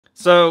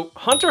So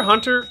Hunter x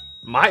Hunter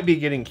might be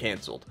getting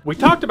canceled. We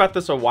talked about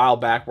this a while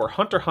back where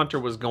Hunter x Hunter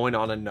was going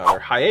on another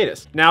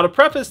hiatus. Now to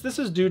preface, this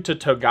is due to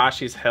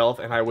Togashi's health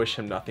and I wish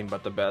him nothing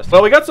but the best.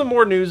 Well, we got some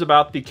more news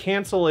about the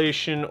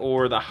cancellation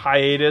or the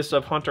hiatus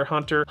of Hunter x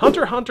Hunter.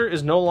 Hunter x Hunter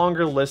is no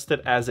longer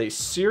listed as a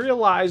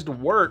serialized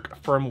work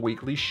from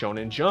Weekly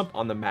Shonen Jump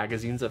on the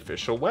magazine's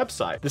official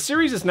website. The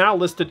series is now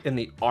listed in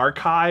the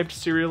archived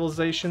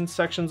serialization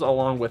sections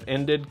along with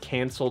ended,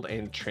 canceled,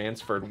 and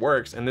transferred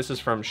works, and this is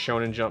from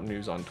Shonen Jump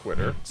News on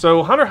Twitter.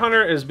 So Hunter x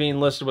Hunter is being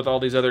listed with all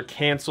these other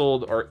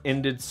canceled or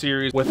ended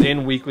series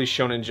within Weekly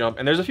Shonen Jump,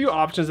 and there's a few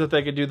options that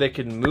they could do. They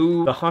could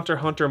move the Hunter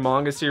x Hunter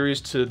manga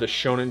series to the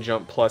Shonen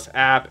Jump Plus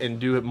app and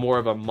do it more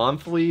of a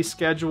monthly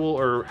schedule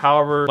or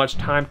however much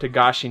time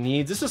Togashi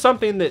needs. This is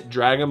something that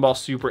Dragon Ball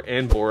Super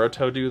and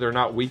Boruto do. They're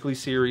not weekly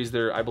series,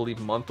 they're I believe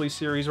monthly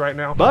series right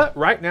now. But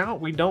right now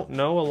we don't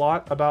know a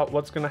lot about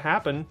what's going to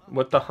happen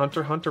with the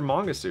Hunter x Hunter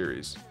manga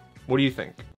series. What do you think?